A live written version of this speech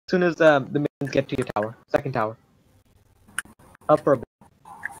soon as the minions get to your tower, second tower. Up for a bit.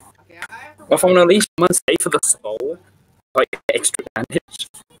 If I'm at least I'm gonna stay for the soul, like extra damage.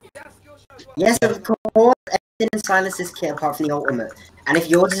 Yes, of course. Everything in Silas's kit apart from the ultimate. And if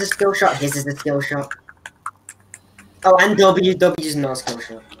yours is a skill shot, his is a skill shot. Oh, and W's not a skill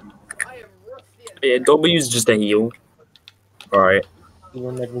shot. Yeah, W's just a heal. Alright. You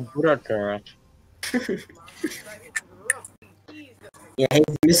were never good at that. Yeah,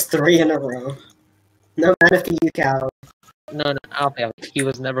 he's missed 3 in a row. No mana for you, Cal. No, I'll pay him. He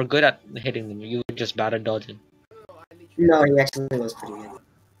was never good at hitting them. You were just bad at dodging. No, he actually was pretty good.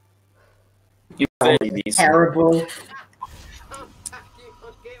 You barely decent. Terrible.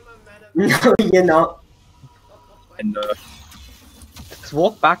 No, you're not. And Just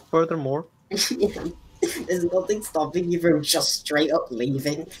walk back furthermore. There's nothing stopping you from just straight up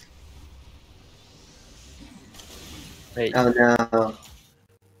leaving. Wait. Oh no.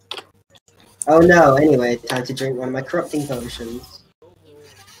 Oh no, anyway, time to drink one of my corrupting potions.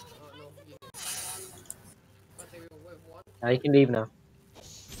 You can leave now.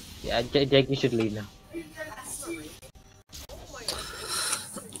 Yeah, Jake, you should leave now.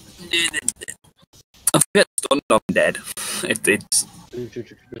 if I get stunned, I'm dead. It's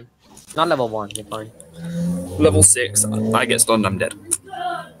Not level 1, you're fine. level 6. I get stunned, I'm dead.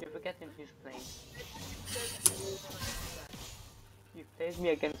 You forget him who's playing. You played me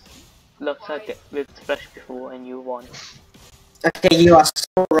against Luxor with Thresh before and you won. Okay, you are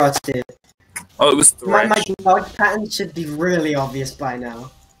so rusted. Oh, it was My Thresh. dodge pattern should be really obvious by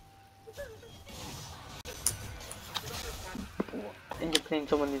now. And you're playing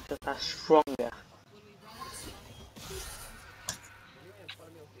someone who's just as stronger.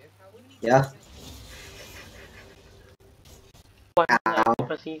 Yeah. What? Ow.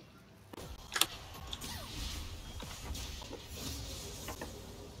 Proceed.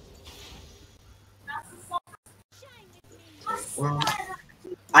 Well,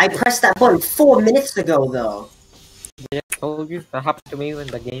 I pressed that button 4 minutes ago, though. Yeah, I told you that happened to me in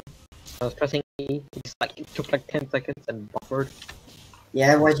the game. I was pressing E, it took like 10 seconds and buffered.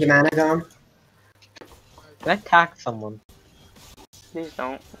 Yeah, where's your mana gone? Did I attack someone? Please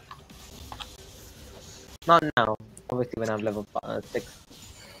don't. Not now. Obviously when I'm level 6.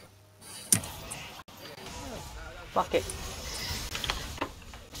 Fuck it.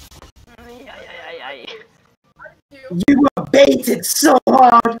 Ay. You were baited so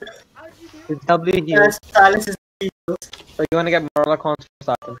hard! It's W heal. Yes, Silas's heals. So you wanna get Morlocons for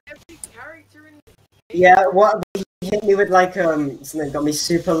starting. Yeah, what? He hit me with like, something that got me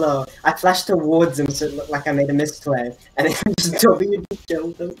super low. I flashed towards him so it looked like I made a misplay. And then just W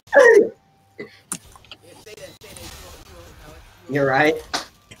killed him. You're right.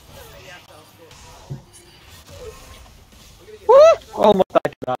 Woo! Almost died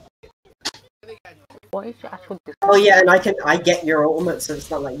to that. What is your actual Oh yeah, and I get your ultimate, so it's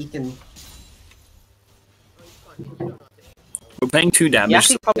not like you can. We're paying 2 damage. You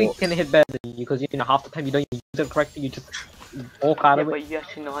actually probably can hit better than you because half the time you don't use it correctly, you just walk out Yeah, of it. but you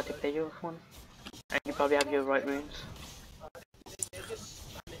actually know how to play your one. And you probably have your right runes.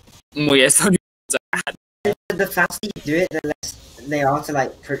 Well, yes, The faster you do it, the less they are to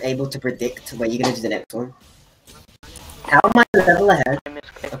like able to predict where you're gonna do the next one. How am I level ahead? I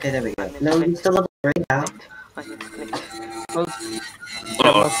misclicked. Okay, there we go. No, you're still level 3 now. I misclicked.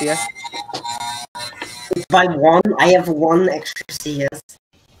 Level CS. It's by 1. I have 1 extra CS.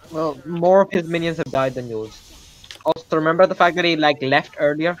 Well, more of his minions have died than yours. Also, remember the fact that he like left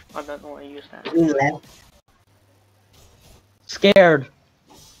earlier? I don't know what I used that. In left. Scared.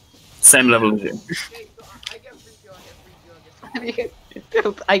 same level as you.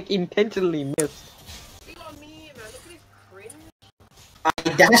 I intentionally missed. I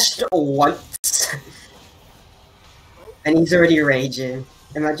dashed once. And he's already raging.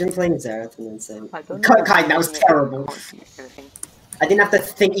 Imagine playing Zerath and insane. Kai, that was terrible. I didn't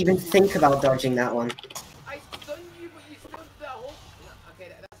have to even think about dodging that one.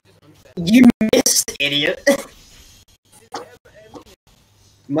 You missed, idiot!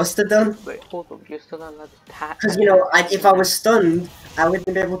 Must have done. Wait, hold up, you're still allowed to attack. Because, you know, if I was stunned, I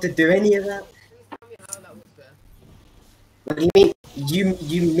wouldn't be able to do any of that. What do you mean?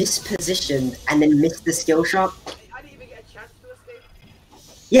 You mispositioned and then missed the skill shot?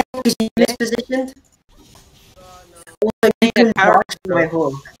 Yeah, because you mispositioned. Also, you can dodge my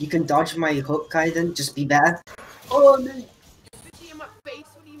hook. You can dodge my hook, Kaiden. Just be bad. Oh, no.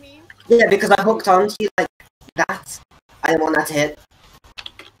 Yeah, because I hooked onto you like that. I didn't want that to hit.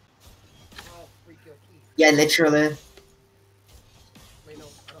 Yeah, literally.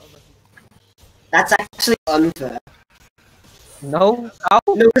 That's actually unfair. No? How?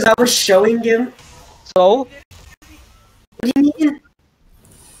 No, because I was showing him. So? What do you mean?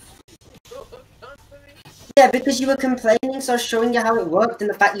 Yeah, because you were complaining, so I was showing you how it worked and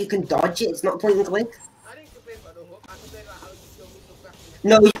the fact you can dodge it. It's not point and click.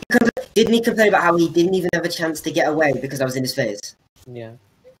 No, didn't he complain about how he didn't even have a chance to get away because I was in his face? Yeah.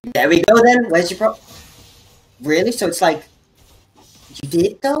 There we go then. Where's your pro? Really? So it's like you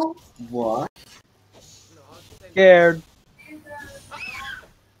did though? What? Scared.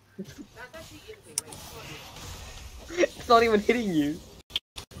 It's not even hitting you.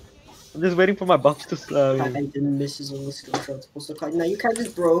 I'm just waiting for my buffs to slow. And then misses all the skill shots. Also, no, your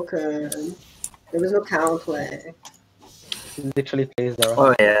character's broken. There was no counterplay. Literally plays there.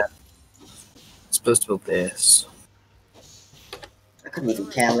 Oh yeah. Supposed to build this. I couldn't even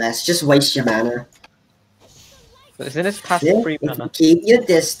care less. Just waste your mana. Isn't this past Yeah, free if you mana? keep your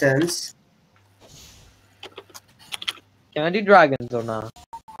distance. Can I do dragons or not?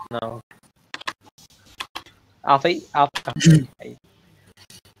 No. Alpha.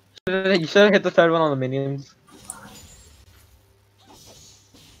 You should have hit the third one on the minions.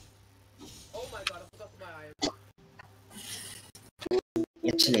 He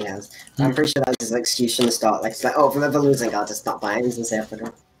actually has. I'm pretty sure that was his excuse from the start. Like, it's like, oh, if I'm ever losing, I'll just stop buying and say after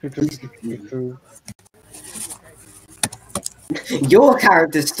that. True. Your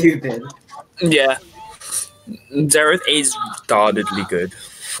character's stupid. Yeah. Zereth is guardedly good.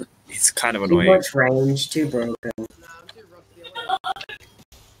 It's kind of Too annoying. much range, too broken.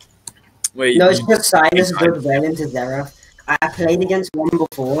 Wait, No, it's just Silas good well into Zera. I played against one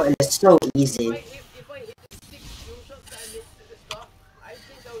before and it's so easy.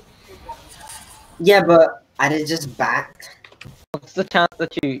 Yeah, but I did just back. What's the chance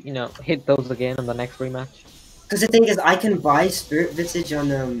that you know, hit those again in the next rematch? Because the thing is, I can buy Spirit Visage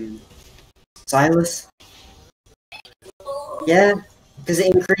on Silas. Yeah, because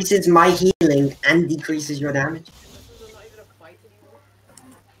it increases my healing and decreases your damage.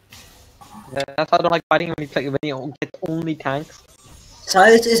 That's why I don't like fighting when you get only tanks.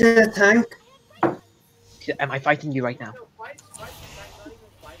 Silas isn't a tank. Am I fighting you right now?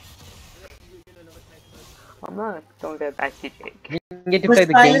 I'm not going to back to Jake. You get to But play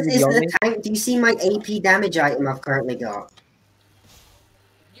the Silas game isn't with a tank. Do you see my AP damage item I've currently got?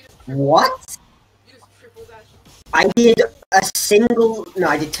 What? I did a single... No,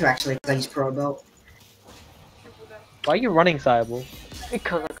 I did two actually, because I used Pro Belt. Why are you running, Cyber?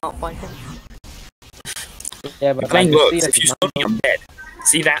 Because I can't fight him. Yeah, but You're playing I can see looks. that If you he's saw me, I'm dead.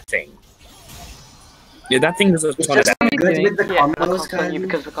 See that thing? Yeah, that thing is a It's ton of just damage. good with the Yeah, I combos, can't fight you kind of.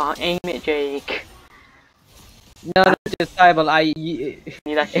 because we can't aim it, Jake. No, just Cyber.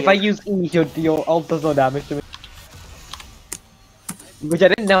 Need that If I shield. use E, your ult does no damage to me. Which I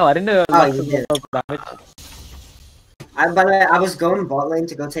didn't know. I didn't know Oh, Lux you did. does damage. By the way, I was going bot lane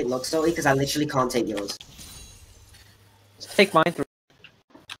to go take Luxolly because I literally can't take yours. Just take mine through.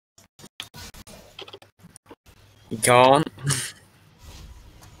 You can't.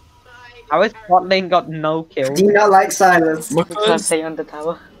 How is bot lane got no kills? Do you not like Silas? We can't Because stay on the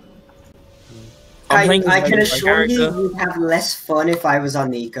tower. I'm playing I as can a assure you, character. you'd have less fun if I was on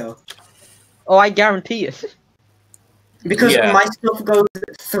Nico. Oh, I guarantee it. Because Yeah. my stuff goes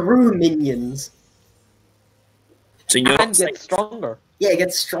through minions. So you're And not saying get stronger. Yeah, it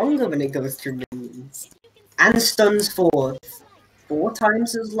gets stronger when it goes through minions. And stuns for 4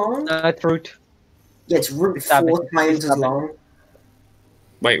 times as long? It's root. Yeah, it's root It's damage. 4 times It's as damage. long.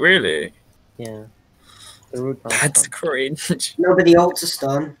 Wait, really? Yeah. The root. That's cringe. No, but the ult's a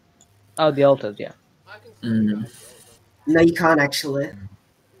stun. Oh, the altars, yeah. Mm. No, you can't actually.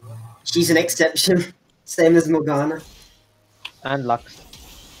 She's an exception. Same as Morgana. And Lux.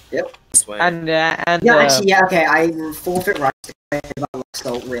 This way. And Yeah, actually, yeah, okay, I forfeit right to play about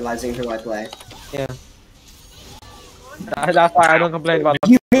Luxol, realizing who I play. that's why I don't complain about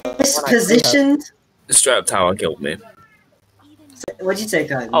You Lux. mispositioned? The straight up tower killed me. What'd you say,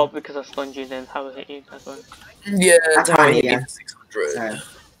 Kyle? Oh, because I stunned you then. How was it you? That's one. Yeah, I tower can't hit me hear. for 600. Sorry.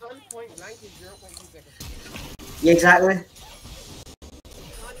 Yeah, exactly.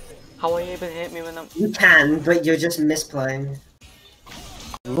 How are you able to hit me when I'm... You can, but you're just misplaying.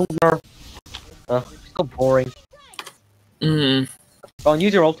 Lunar. So boring. Mm. Go on,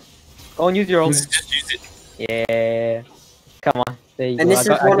 use your ult. Go on, use your ult. Just use it. Yeah. Come on. There you And go. this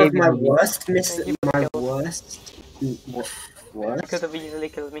I is one of gave you my the- worst You my killed. worst. You Worst? could have easily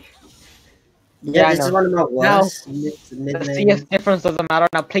killed me. Yeah, I this is know. one of my Now, worst mid The lane. CS difference doesn't matter.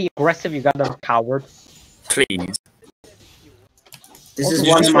 Now play aggressive, you goddamn coward. Please. This is You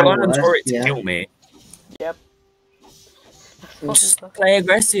one just of my rely on worst. turret to Yeah. kill me. Yep. Just play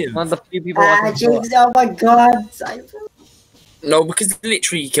aggressive. One of the few people Ah, I can James, oh my god! No, because he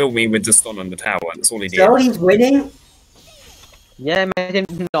literally killed me with the stun on the tower. That's all he did. So he's winning? Yeah, imagine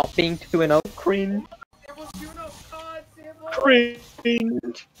not being 2-0. Cringe.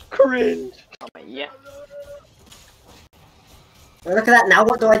 Cringe. Cringe. Oh my, yeah. Look at that, now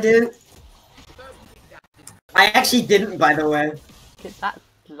what do I do? I actually didn't, by the way. Get that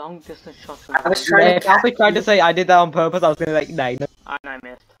long distance shot. I was trying Yeah, to if Alfie tried to say I did that on purpose, I was gonna like, nah, no. And I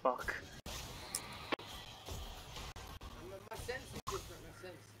missed. Fuck.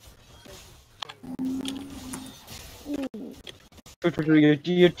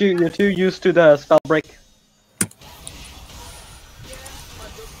 You're too used to the spell break.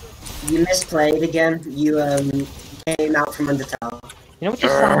 You misplayed again. You came out from under tower. You know what you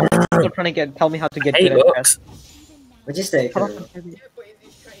sound like? You're trying to tell me how to get Hey, good at look. chess. What'd you say? Hold Kurt? on.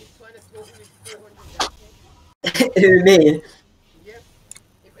 Who, me?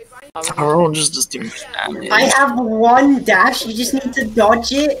 Tyrone just does too much damage. I have one dash, you just need to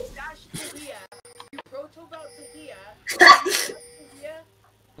dodge it.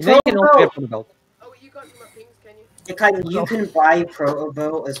 You know you can also get from the belt. You can buy Proto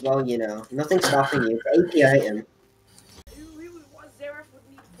Bolt as well, you know. Nothing's stopping you. It's AP item.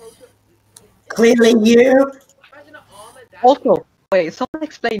 Clearly you! Also, wait, someone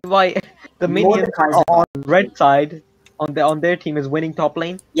explain why the minions on red side on their team is winning top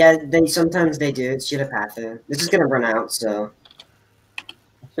lane. Yeah, sometimes they do. It's Shitapatha. This is gonna run out, so.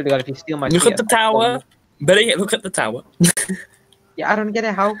 So God, if you steal my Look CS, at the tower. Better yet, look at the tower. Yeah, I don't get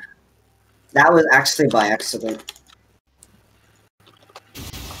it. How? That was actually by accident.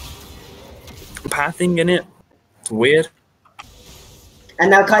 Pathing in it. It's weird. And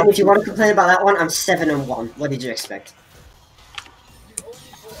now, Kai, if you want to complain about that one, I'm 7-1. What did you expect?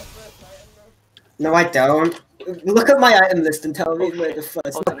 No, I don't. Look at my item list and tell me where the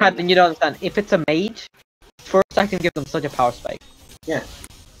first. No, Captain, you don't understand. If it's a mage, first I can give them such a power spike. Yeah.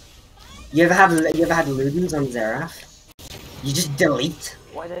 You ever had Ludens on Xerath? You just delete.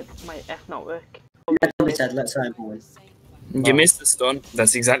 Why did my F not work? Yeah, don't be sad. Let's try one. You missed the stun.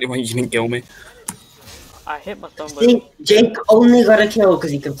 That's exactly why you didn't kill me. I hit my stun, but See, Jake only got a kill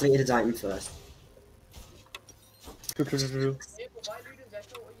because he completed his item first.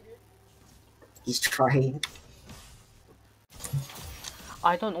 He's trying.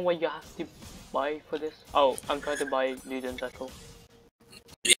 I don't know what you have to buy for this. Oh, I'm trying to buy Luden's Echo.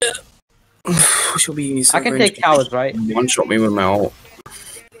 Yeah. She'll be so I can take cows, right? One shot me with my ult.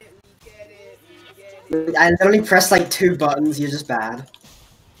 I literally pressed like 2 buttons. You're just bad.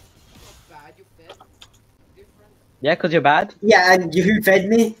 Yeah, cause you're bad. Yeah, and you who fed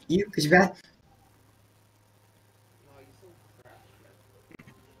me? You, cause you're bad.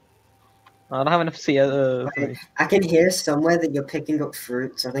 I don't have enough CS. I can hear somewhere that you're picking up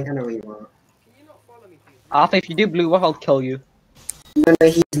fruit, so I think I know where you are. Alpha, if you do blue buff, I'll kill you. No,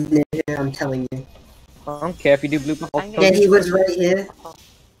 he's near here, I'm telling you. I don't care if you do blue buff, I'll kill Yeah, you. he was right here.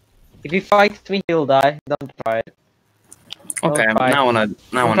 If he fights me, he'll die. Don't try it. Okay, Don't try it. now I Don't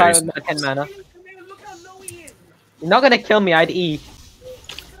know. try it with my 10 mana. You're not gonna kill me, I'd E.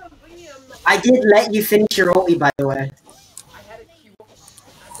 I did let you finish your ulti, by the way.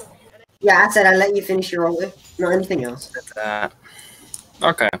 Yeah, I said I let you finish your ulti, not anything else.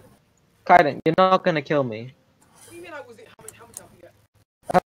 Okay. Kaiden, you're not gonna kill me.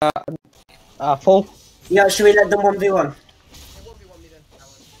 Full. Yeah, should we let them 1v1?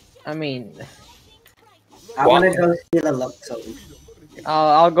 I mean, I wanna go steal a luck zone.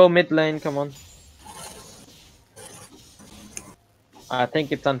 I'll go mid lane, come on. I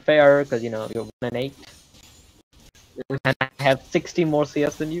think it's unfair, because, you know, you're 1-8. And I have 60 more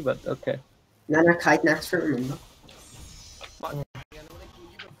CS than you, but okay. No, Kite asked for it, remember?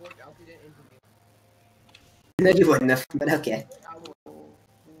 No, you wouldn't have, but okay.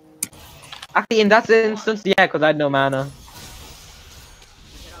 Actually, in that instance, yeah, because I had no mana.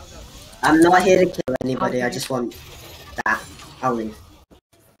 I'm not here to kill anybody, I just want that. I'll leave.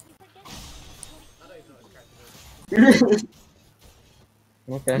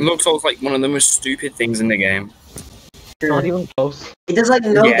 Okay. Looks like one of the most stupid things in the game. Not even close. It does like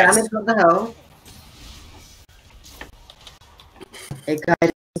no Yes. damage, what the hell? Hey,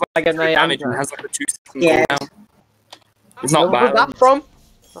 guys. I get my Damage and has like a 2-second Yeah. cooldown. It's not Where was bad. that from?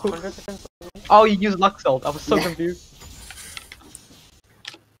 100 seconds. Oh, you used Luck Salt. I was so Yeah. confused.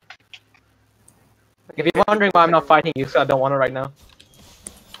 If you're wondering why I'm not fighting you, so I don't want to right now.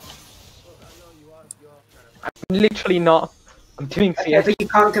 I'm literally not. I'm doing Okay, CS. but you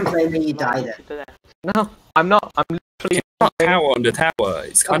can't complain that you died. No, I'm not. I'm literally Not tower under tower.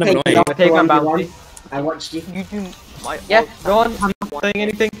 It's kind Okay, of annoying. I'll take my bounty. I watched you. You do my Yeah, go on. I'm not saying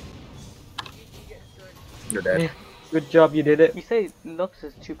anything. You're dead. Yeah. Good job, you did it. You say Lux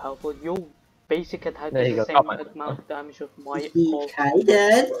is too powerful. Your basic attack There is you the go. same Top it. amount of damage of my He ult.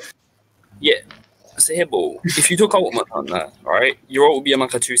 kinda. Yeah. Sable, if you took ultimate on that, alright, your ult would be on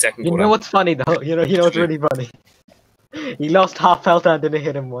like a 2-second You know cooldown. what's funny though? You know what's really funny? He lost half health and I didn't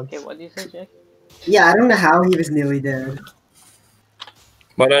hit him once. Okay, what do you say, Jack? Yeah, I don't know how he was nearly dead.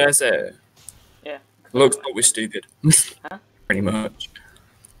 What did I say? Yeah. Looks always stupid. Huh? Pretty much.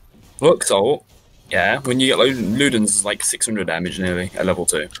 Looks ult, yeah, when you get Luden's is like 600 damage nearly at level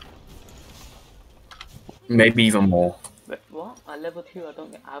 2. Maybe even more. Wait, what? At level 2, I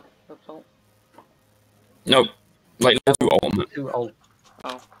don't have Lux ult. Nope. Like level 2 ultimate. Too old.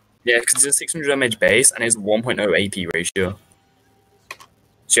 Oh. Yeah, because it's a 600 damage base and it's 1.0 AP ratio.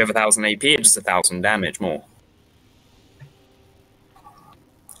 So you have 1000 AP, it's just 1000 damage more.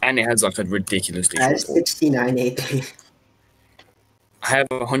 And it has like a ridiculously I have short ult. 69 AP. I have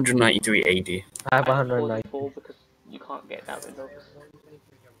 193 AD. I have I have 190. 44 because you can't get that with Lux.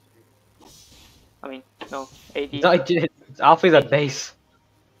 I mean, no, AD. No, Alfie's at base.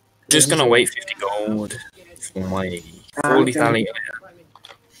 Just gonna wait 50 gold for my fully tally.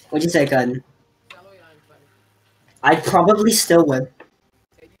 What'd you say, Gun? I'd probably still win.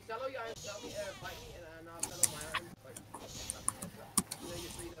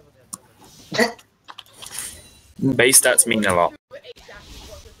 Base stats mean a lot.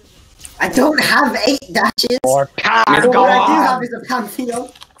 I don't have 8 dashes. Or But what I do have is a Pantheon.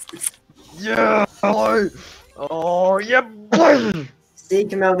 Yeah! Oh, yeah, boy! See,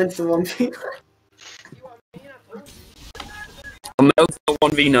 Melvin's the 1v1. I'm out for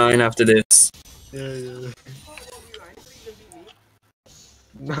 1v9 after this. Yeah.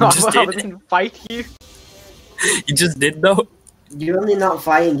 No, just I did. didn't fight you. You just did though. You're only not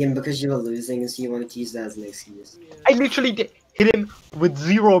fighting him because you were losing, so you wanted to use that as an excuse. I literally hit him with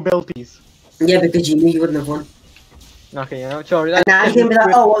 0 abilities. Yeah, because you knew you wouldn't have won. Okay, you know, sure. And now you can be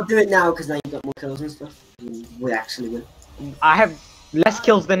like, oh, I'll do it now because now you got more kills and stuff. And we actually win. I have less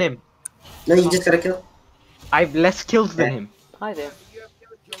kills than him. No, you just gotta kill. I have less kills than him. Hi there.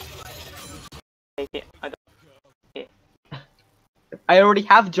 Take it. I don't. I already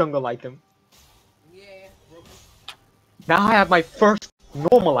have jungle item. Now I have my first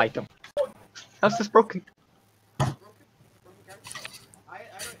normal item. How's this broken?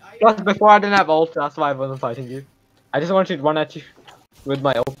 Plus, before I didn't have ult, that's why I wasn't fighting you. I just wanted to run at you with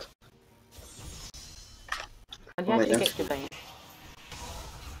my ult. And he actually gets your lane.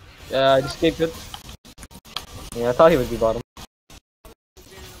 I just escaped it. Yeah, I thought he would be bottom.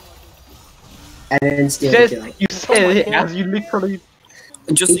 And then still Just, killing. you said it as you literally.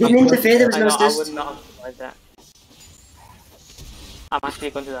 Just He didn't interfere, there was I no know, I assist. would not have realized that. I'm actually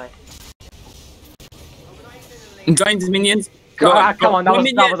going to die. join the minions. Come on, that was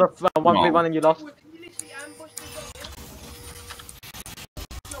minion. a 1v1 and you lost.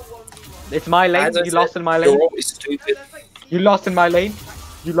 It's my lane, As I you lost said, in my your lane. ult is stupid. You lost in my lane.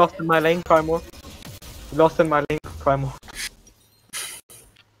 You lost in my lane, cry more. You lost in my lane, cry more.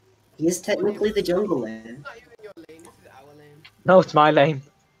 He is technically the jungle lane. No, it's my lane.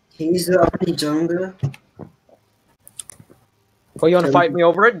 He's the only jungler. Oh, you wanna fight me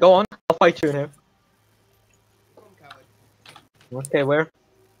over it? Go on, I'll fight you now. Okay, where?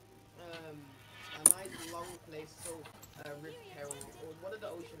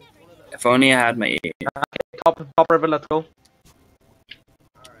 If only I had my Top river, let's go.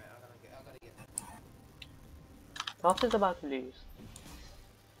 Top is about to lose.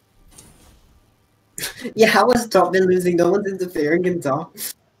 Yeah, how was top been losing? No one's interfering in top.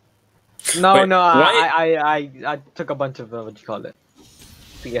 No, Wait, no, what? I took a bunch of what you call it.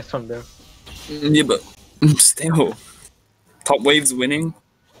 PS from there. Yeah, but still, top wave's winning.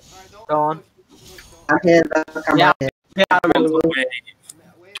 Go on. I'm here, look, I'm Yeah. right here. Yeah, Top wave.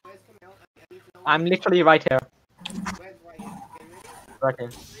 I'm literally right here. Right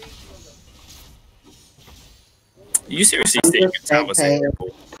here. You seriously I'm staying just in tower saying.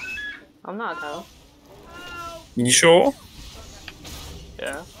 Sable? I'm not a tower. You sure?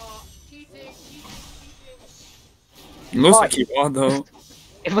 Yeah. Looks What? like you are though.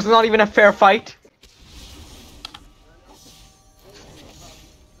 It was not even a fair fight.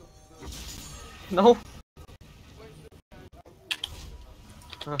 No.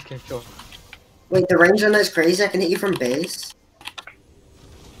 Okay, sure. Wait, the range on that is crazy. I can hit you from base.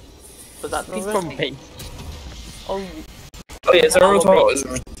 Was that He's the from base. Oh, Oh yeah, Zeratul is a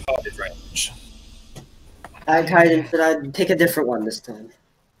retarded range. I should I pick a different one this time?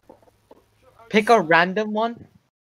 Pick a random one.